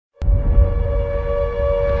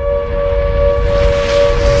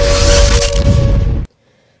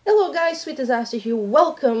Sweet Disaster here.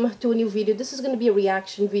 Welcome to a new video. This is going to be a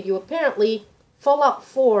reaction video. Apparently, Fallout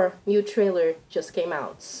 4 new trailer just came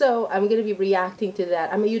out. So, I'm going to be reacting to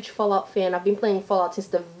that. I'm a huge Fallout fan. I've been playing Fallout since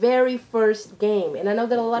the very first game. And I know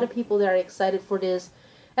that a lot of people that are excited for this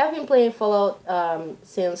have been playing Fallout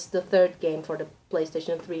since the third game for the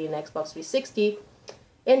PlayStation 3 and Xbox 360.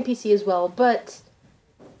 And PC as well. But,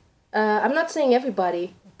 I'm not saying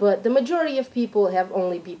everybody. But the majority of people have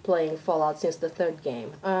only been playing Fallout since the third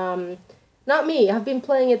game. Not me. I've been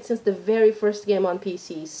playing it since the very first game on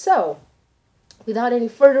PC. So, without any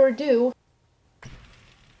further ado,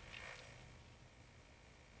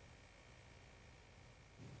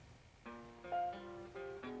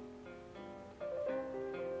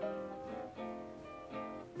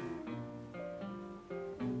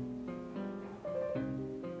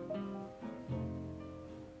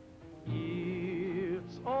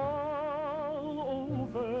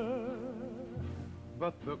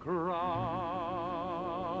 but the cry.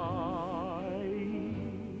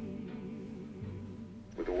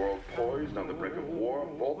 With the world poised on the brink of war,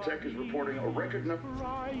 Vault-Tec is reporting a record number.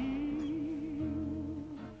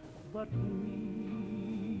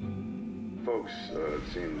 Folks, it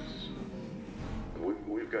seems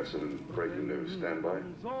we've got some breaking news. Stand by.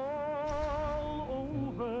 All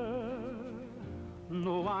over.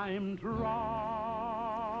 No, I'm trying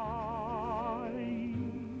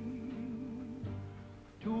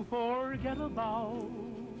to forget about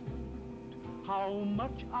how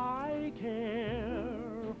much I care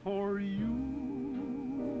for you.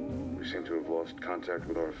 We seem to have lost contact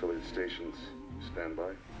with our affiliate stations. Stand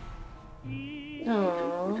by.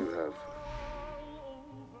 Aww.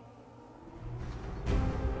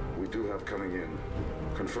 We do have coming in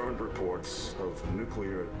confirmed reports of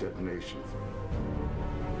nuclear detonation.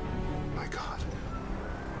 My God.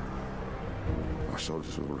 Our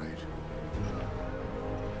soldiers were right.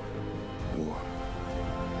 War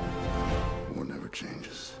never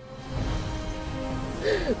changes.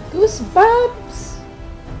 Goosebumps!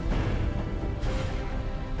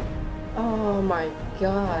 Oh my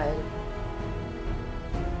God.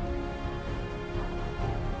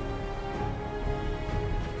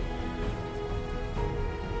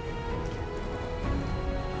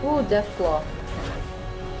 Ooh, Deathclaw.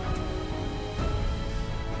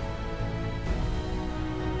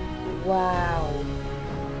 Wow.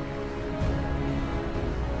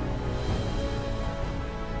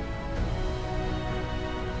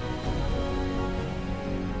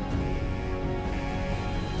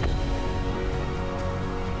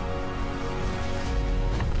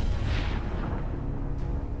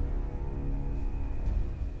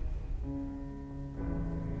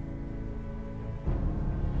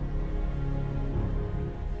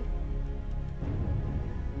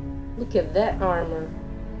 Look at that armor.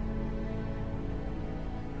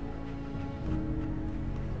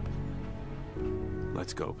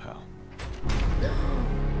 Let's go, pal.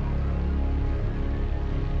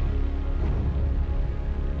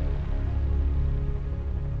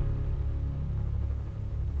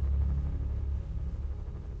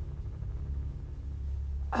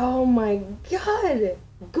 Oh my God!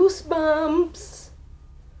 Goosebumps!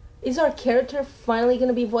 Is our character finally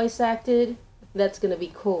gonna be voice acted? That's gonna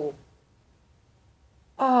be cool.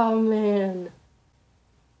 Oh man.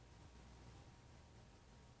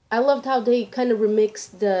 I loved how they kind of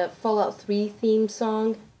remixed the Fallout 3 theme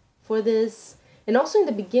song for this. And also in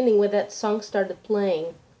the beginning when that song started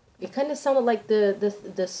playing, it kind of sounded like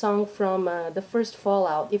the song from the first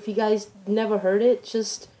Fallout. If you guys never heard it,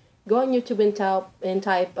 just go on YouTube and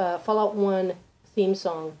type Fallout 1 theme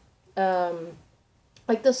song.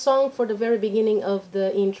 Like the song for the very beginning of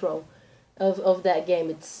the intro of that game.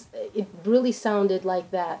 It really sounded like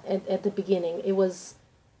that at the beginning. It was,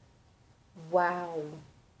 wow.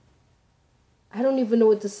 I don't even know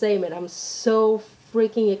what to say, man. I'm so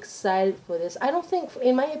freaking excited for this. I don't think,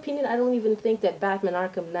 in my opinion, I don't even think that Batman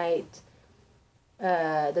Arkham Knight,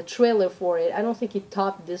 the trailer for it, I don't think it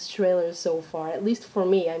topped this trailer so far, at least for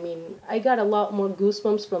me. I mean, I got a lot more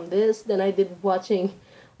goosebumps from this than I did watching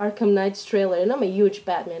Arkham Knight's trailer, and I'm a huge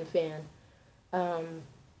Batman fan.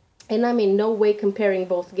 And I'm in no way comparing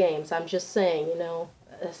both games. I'm just saying, you know,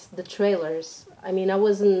 the trailers. I mean, I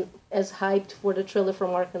wasn't as hyped for the trailer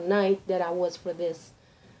from Arkham Knight that I was for this.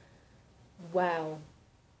 Wow.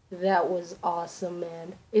 That was awesome,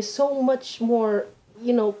 man. It's so much more,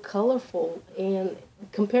 you know, colorful, and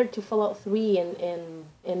compared to Fallout 3 and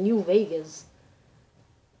New Vegas,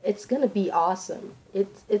 it's gonna be awesome.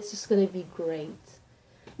 It's just gonna be great.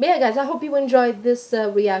 But yeah, guys, I hope you enjoyed this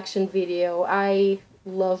reaction video. I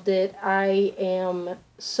loved it. I am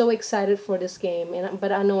so excited for this game,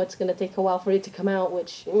 but I know it's gonna take a while for it to come out,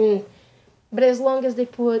 which But as long as they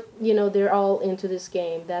put, you know, they're all into this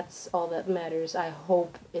game, that's all that matters. I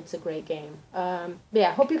hope it's a great game. But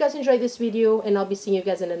yeah, hope you guys enjoyed this video, and I'll be seeing you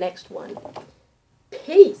guys in the next one.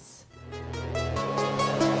 Peace!